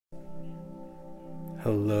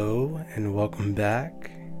Hello and welcome back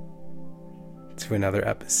to another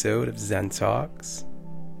episode of Zen Talks.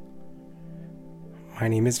 My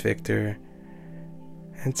name is Victor,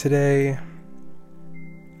 and today I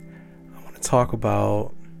want to talk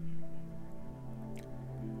about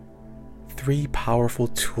 3 powerful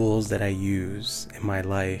tools that I use in my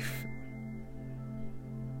life.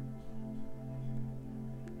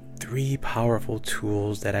 3 powerful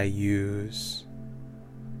tools that I use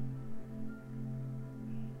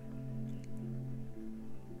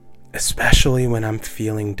especially when I'm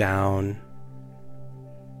feeling down,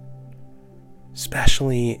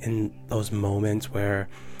 especially in those moments where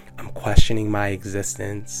I'm questioning my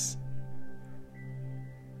existence,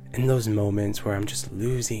 in those moments where I'm just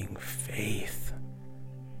losing faith.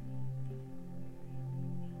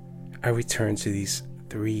 I return to these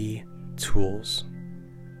 3 tools.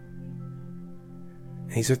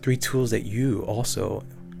 And these are 3 tools that you also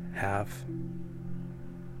have.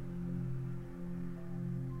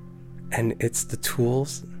 And it's the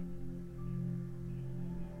tools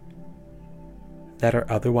that are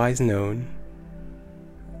otherwise known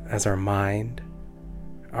as our mind,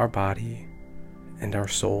 our body, and our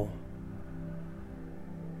soul.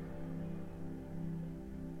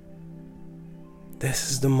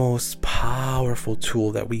 This is the most powerful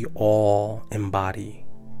tool that we all embody.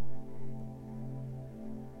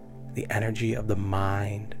 The energy of the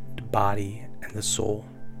mind, the body, and the soul.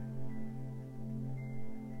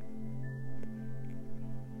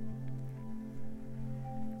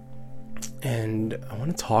 And I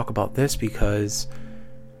want to talk about this because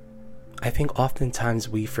I think oftentimes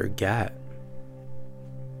we forget.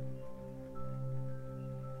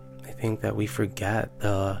 I think that we forget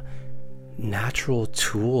the natural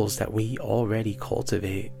tools that we already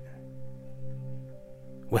cultivate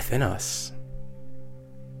within us.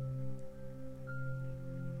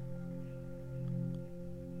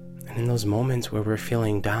 And in those moments where we're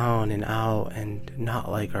feeling down and out and not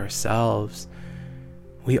like ourselves,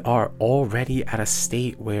 we are already at a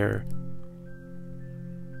state where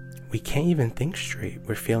we can't even think straight.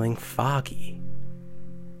 We're feeling foggy.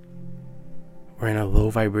 We're in a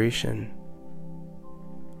low vibration.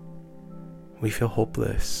 We feel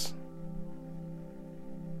hopeless.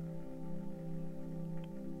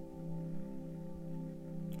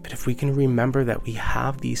 But if we can remember that we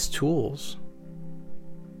have these tools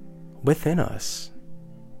within us,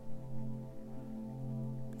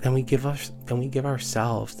 then we give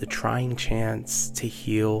ourselves the trying chance to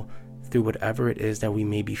heal through whatever it is that we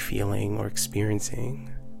may be feeling or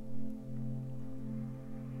experiencing.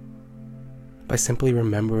 By simply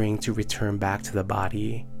remembering to return back to the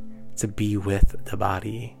body, to be with the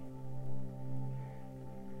body.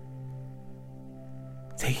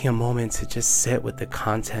 Taking a moment to just sit with the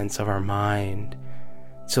contents of our mind,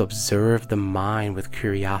 to observe the mind with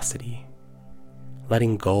curiosity,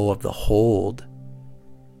 letting go of the hold,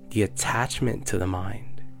 the attachment to the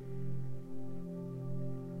mind.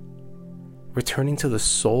 Returning to the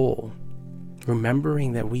soul,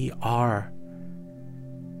 remembering that we are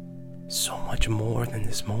so much more than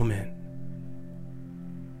this moment.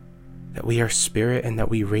 That we are spirit and that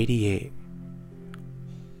we radiate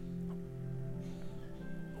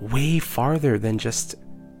way farther than just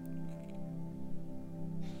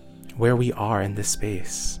where we are in this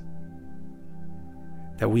space.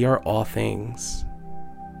 That we are all things.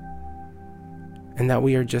 And that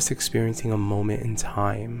we are just experiencing a moment in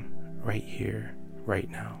time, right here, right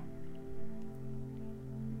now.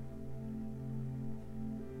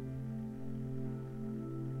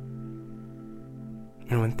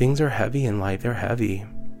 And when things are heavy in life, they're heavy.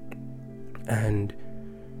 And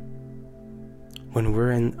when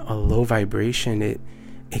we're in a low vibration, it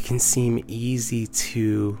can seem easy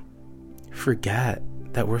to forget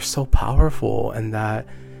that we're so powerful and that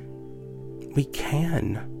we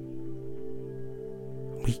can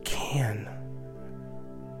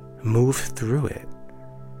move through it.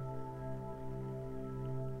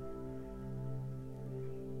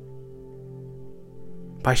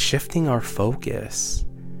 By shifting our focus,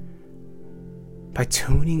 by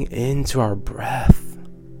tuning into our breath,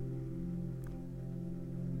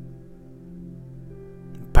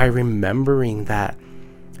 by remembering that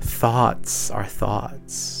thoughts are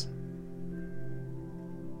thoughts,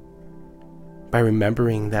 by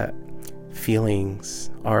remembering that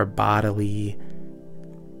feelings are a bodily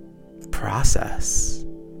process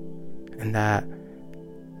and that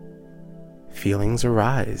feelings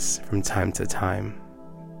arise from time to time.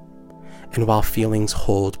 And while feelings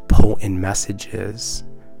hold potent messages,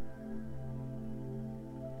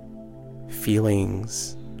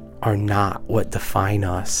 feelings are not what define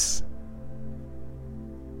us.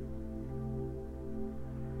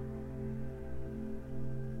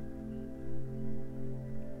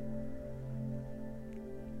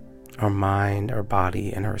 our mind, our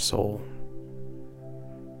body, and our soul.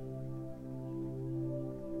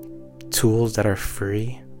 Tools that are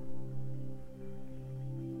free,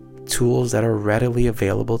 tools that are readily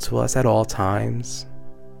available to us at all times.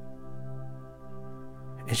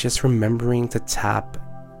 It's just remembering to tap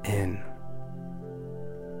in.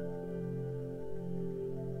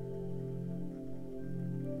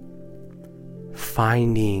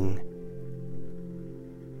 Finding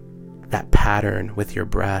that pattern with your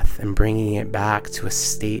breath and bringing it back to a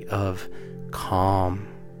state of calm.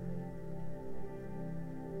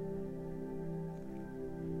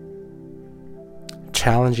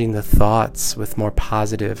 Challenging the thoughts with more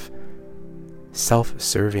positive,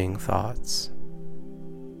 self-serving thoughts.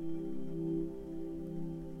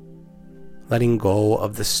 Letting go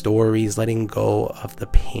of the stories, letting go of the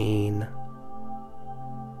pain.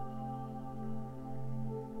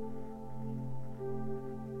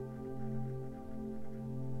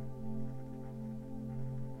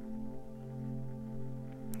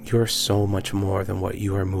 You're so much more than what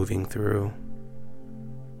you are moving through.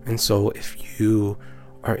 And so if you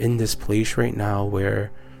are in this place right now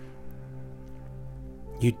where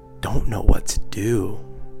you don't know what to do,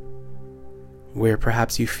 where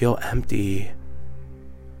perhaps you feel empty,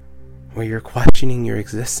 where you're questioning your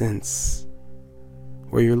existence,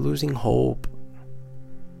 where you're losing hope,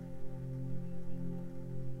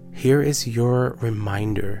 here is your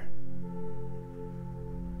reminder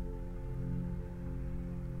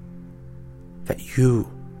that you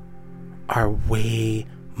are way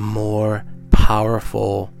more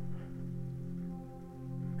powerful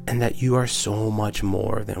and that you are so much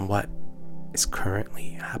more than what is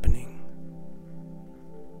currently happening.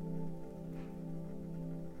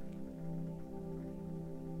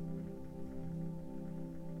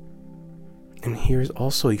 And here's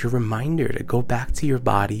also your reminder to go back to your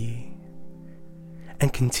body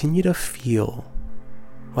and continue to feel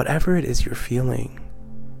whatever it is you're feeling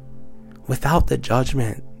without the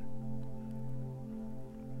judgment,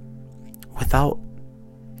 without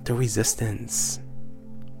the resistance.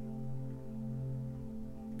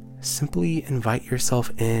 Simply invite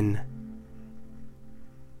yourself in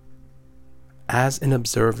as an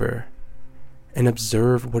observer and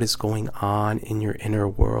observe what is going on in your inner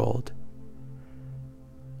world.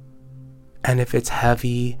 And if it's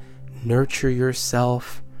heavy, nurture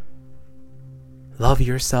yourself, love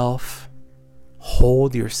yourself,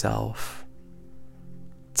 hold yourself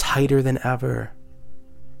tighter than ever.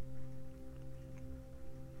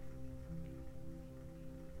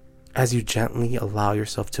 As you gently allow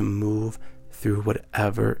yourself to move through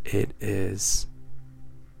whatever it is.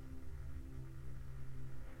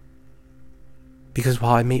 Because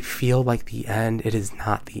while it may feel like the end, it is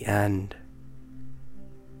not the end.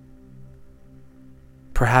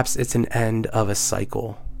 Perhaps it's an end of a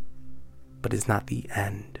cycle, but it's not the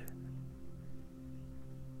end.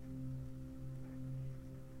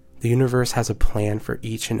 The universe has a plan for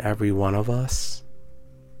each and every one of us.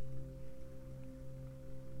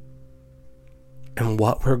 And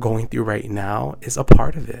what we're going through right now is a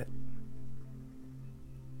part of it.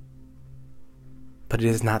 But it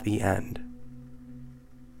is not the end.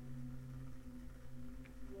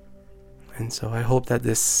 And so I hope that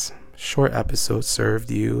this short episode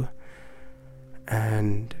served you,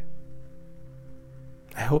 and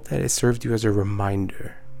I hope that it served you as a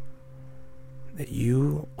reminder that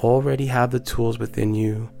you already have the tools within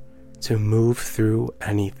you to move through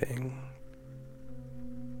anything.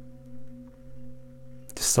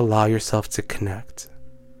 Just allow yourself to connect.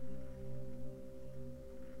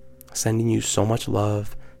 Sending you so much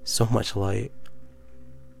love, so much light.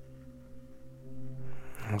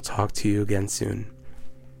 I'll talk to you again soon.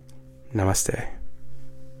 Namaste.